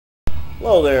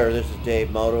Hello there, this is Dave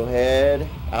Motohead,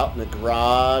 out in the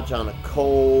garage on a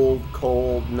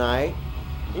cold night.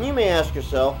 And you may ask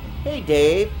yourself, hey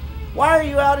Dave, why are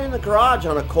you out in the garage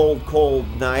on a cold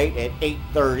night at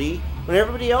 8:30 when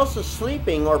everybody else is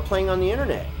sleeping or playing on the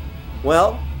internet?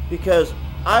 Well, because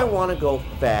I want to go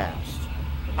fast.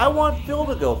 I want Phil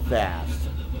to go fast.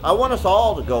 I want us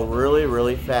all to go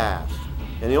really fast.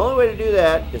 And the only way to do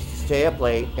that is to stay up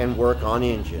late and work on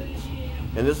engines.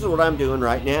 And this is what I'm doing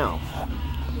right now.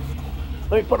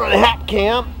 Let me put on a hat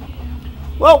cam.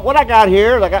 Well, what I got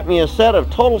here is I got me a set of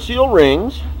Total Seal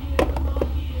rings.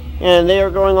 And they are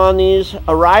going on these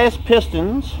Arias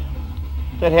pistons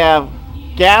that have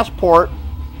gas port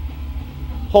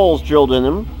holes drilled in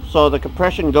them. So the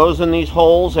compression goes in these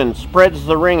holes and spreads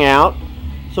the ring out.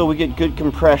 So we get good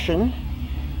compression.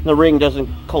 The ring doesn't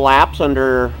collapse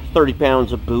under 30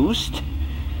 pounds of boost.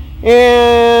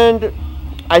 And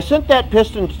I sent that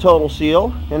piston to Total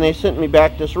Seal, and they sent me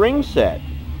back this ring set.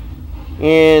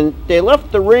 And they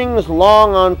left the rings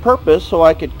long on purpose so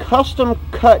I could custom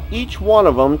cut each one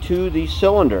of them to the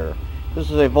cylinder. This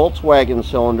is a Volkswagen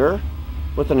cylinder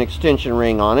with an extension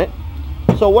ring on it.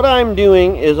 So what I'm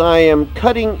doing is I am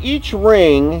cutting each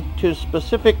ring to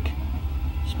specific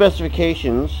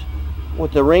specifications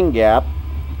with the ring gap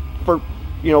for,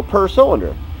 per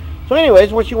cylinder. So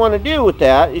anyways, what you want to do with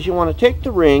that is you want to take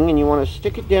the ring and you want to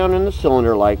stick it down in the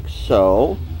cylinder like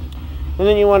so. And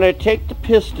then you want to take the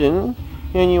piston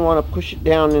and you want to push it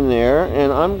down in there.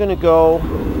 And I'm going to go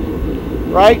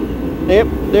right, yep,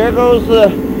 there goes the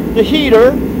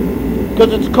heater.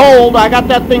 Because it's cold, I got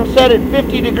that thing set at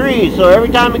 50 degrees. So every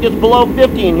time it gets below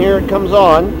 50 in here, it comes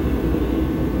on.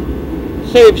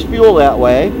 Saves fuel that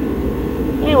way.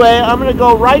 Anyway, I'm going to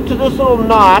go right to this little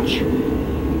notch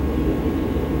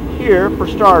here for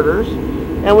starters,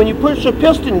 and when you push the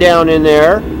piston down in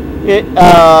there, it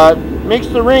makes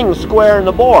the ring square in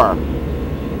the bore.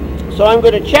 So I'm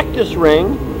going to check this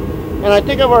ring, and I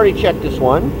think I've already checked this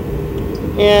one.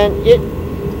 And if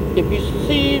you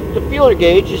see the feeler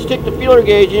gauge, you stick the feeler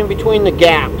gauge in between the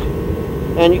gap,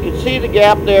 and you can see the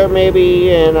gap there maybe.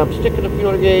 And I'm sticking the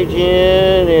feeler gauge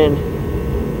in, and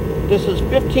this is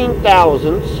 15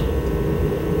 thousandths,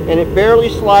 and it barely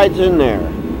slides in there.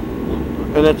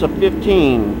 And that's a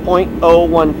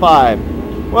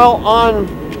 15.015. Well, on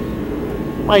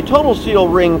my Total Seal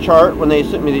ring chart, when they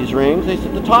sent me these rings, they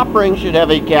said the top ring should have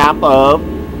a gap of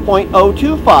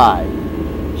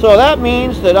 0.025. So that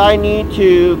means that I need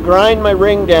to grind my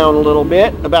ring down a little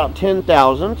bit, about 10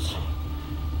 thousandths,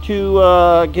 to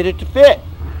get it to fit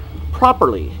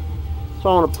properly. So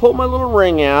I'm going to pull my little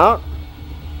ring out,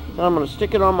 and I'm going to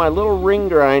stick it on my little ring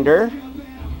grinder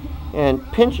and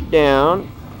pinch it down.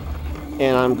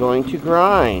 And I'm going to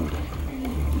grind.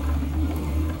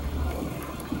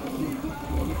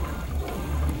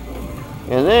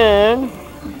 And then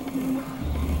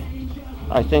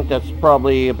I think that's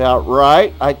probably about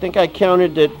right. I think I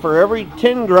counted that for every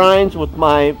 10 grinds with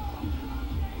my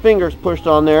fingers pushed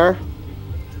on there,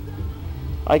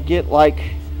 I get like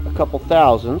a couple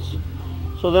thousandths.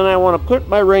 So then I want to put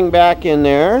my ring back in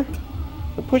there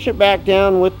and push it back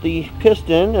down with the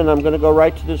piston, and I'm going to go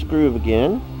right to this groove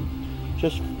again,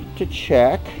 just to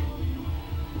check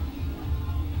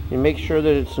and make sure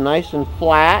that it's nice and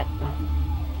flat.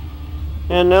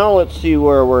 And now let's see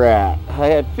where we're at. I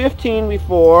had 15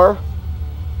 before,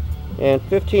 and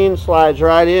 15 slides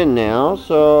right in now,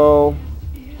 so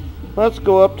let's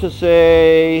go up to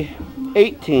say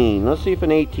 18. Let's see if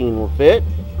an 18 will fit.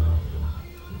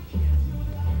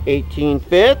 18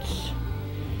 fits.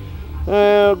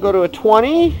 I'll go to a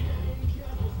 20.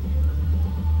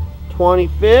 20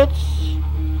 fits.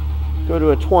 Go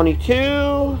to a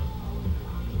 22.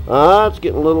 It's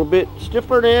getting a little bit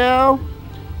stiffer now.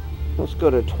 Let's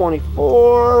go to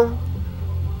 24.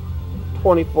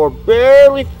 24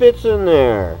 barely fits in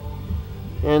there.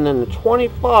 And then the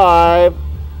 25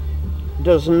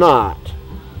 does not.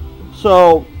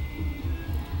 So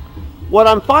what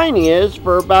I'm finding is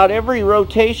for about every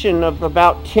rotation of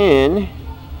about 10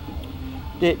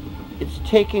 that it's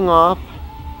taking off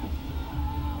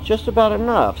just about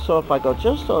enough. So if I go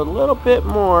just a little bit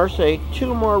more, say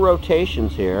 2 more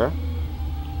rotations here,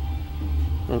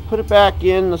 and put it back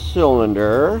in the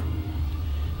cylinder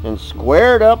and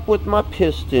square it up with my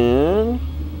piston,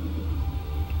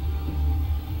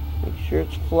 make sure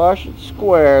it's flush and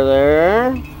square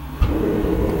there.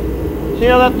 See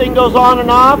how that thing goes on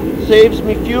and off? It saves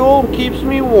me fuel and keeps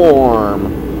me warm.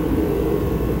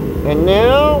 And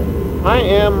now I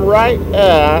am right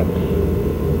at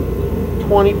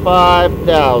 25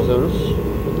 thousandths.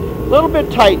 A little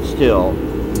bit tight still.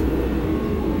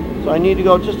 So I need to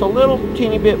go just a little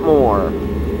teeny bit more.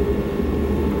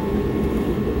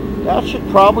 That should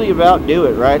probably about do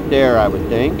it right there, I would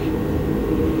think.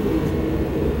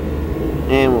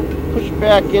 And we'll push it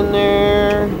back in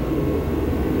there.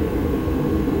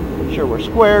 Make sure we're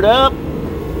squared up.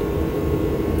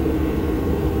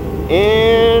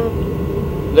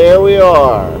 And there we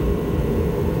are. I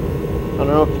don't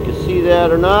know if you can see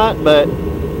that or not, but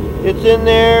it's in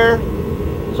there.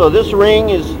 So this ring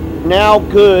is now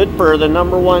good for the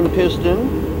 #1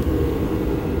 piston.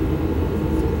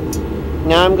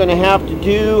 Now I'm going to have to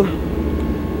do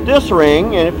this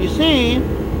ring, and if you see, I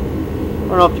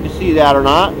don't know if you can see that or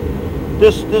not,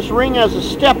 this ring has a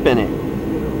step in it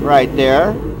right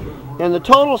there. And the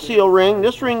total seal ring,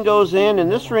 this ring goes in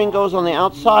and this ring goes on the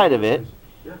outside of it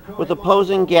with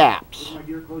opposing gaps.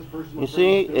 You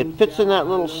see, it fits in that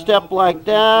little step like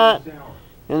that,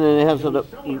 and then it has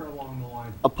you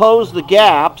oppose the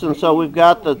gaps, and so we've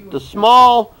got the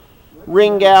small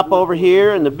ring gap over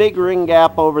here and the big ring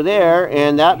gap over there,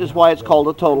 and that is why it's called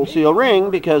a total seal ring,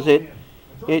 because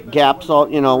it gaps all,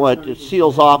 you know what, it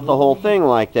seals off the whole thing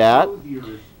like that.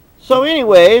 So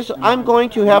anyways, I'm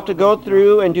going to have to go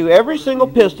through and do every single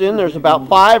piston. There's about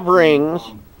 5 rings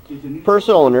per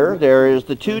cylinder. There is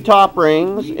the 2 top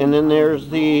rings, and then there's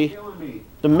the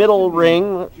middle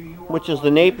ring, which is the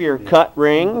Napier cut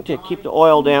ring to keep the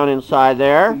oil down inside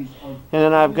there. And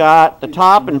then I've got the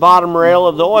top and bottom rail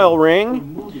of the oil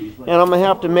ring, and I'm going to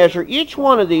have to measure each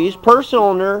one of these per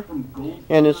cylinder.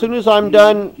 And as soon as I'm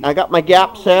done, I got my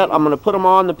gap set, I'm going to put them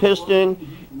on the piston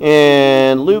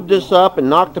and lube this up and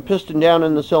knock the piston down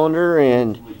in the cylinder,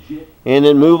 and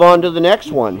then move on to the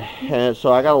next one. And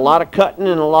so I got a lot of cutting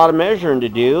and a lot of measuring to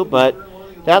do, but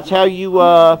that's how you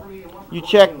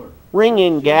check ring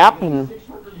in gap. And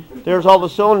there's all the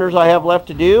cylinders I have left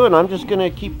to do, and I'm just going to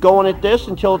keep going at this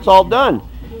until it's all done.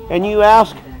 And you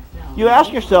ask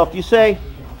yourself, you say,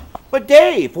 but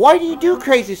Dave, why do you do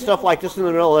crazy stuff like this in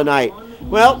the middle of the night?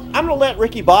 Well, I'm going to let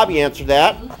Ricky Bobby answer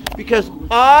that, because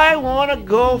I want to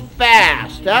go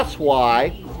fast. That's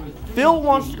why. Phil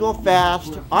wants to go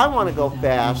fast. I want to go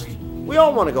fast. We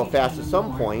all want to go fast at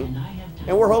some point,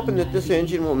 and we're hoping that this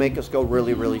engine will make us go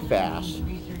really, really fast.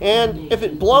 And if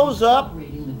it blows up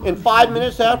in 5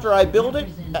 minutes after I build it,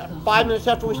 5 minutes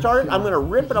after we start it, I'm going to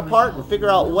rip it apart and figure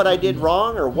out what I did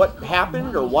wrong or what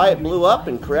happened or why it blew up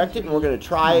and correct it, and we're going to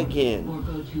try again.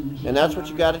 And that's what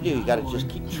you got to do. You got to just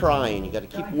keep trying. You got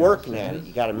to keep working at it.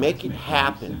 You got to make it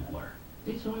happen.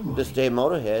 This is Dave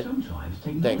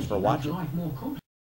Motorhead. Thanks for watching.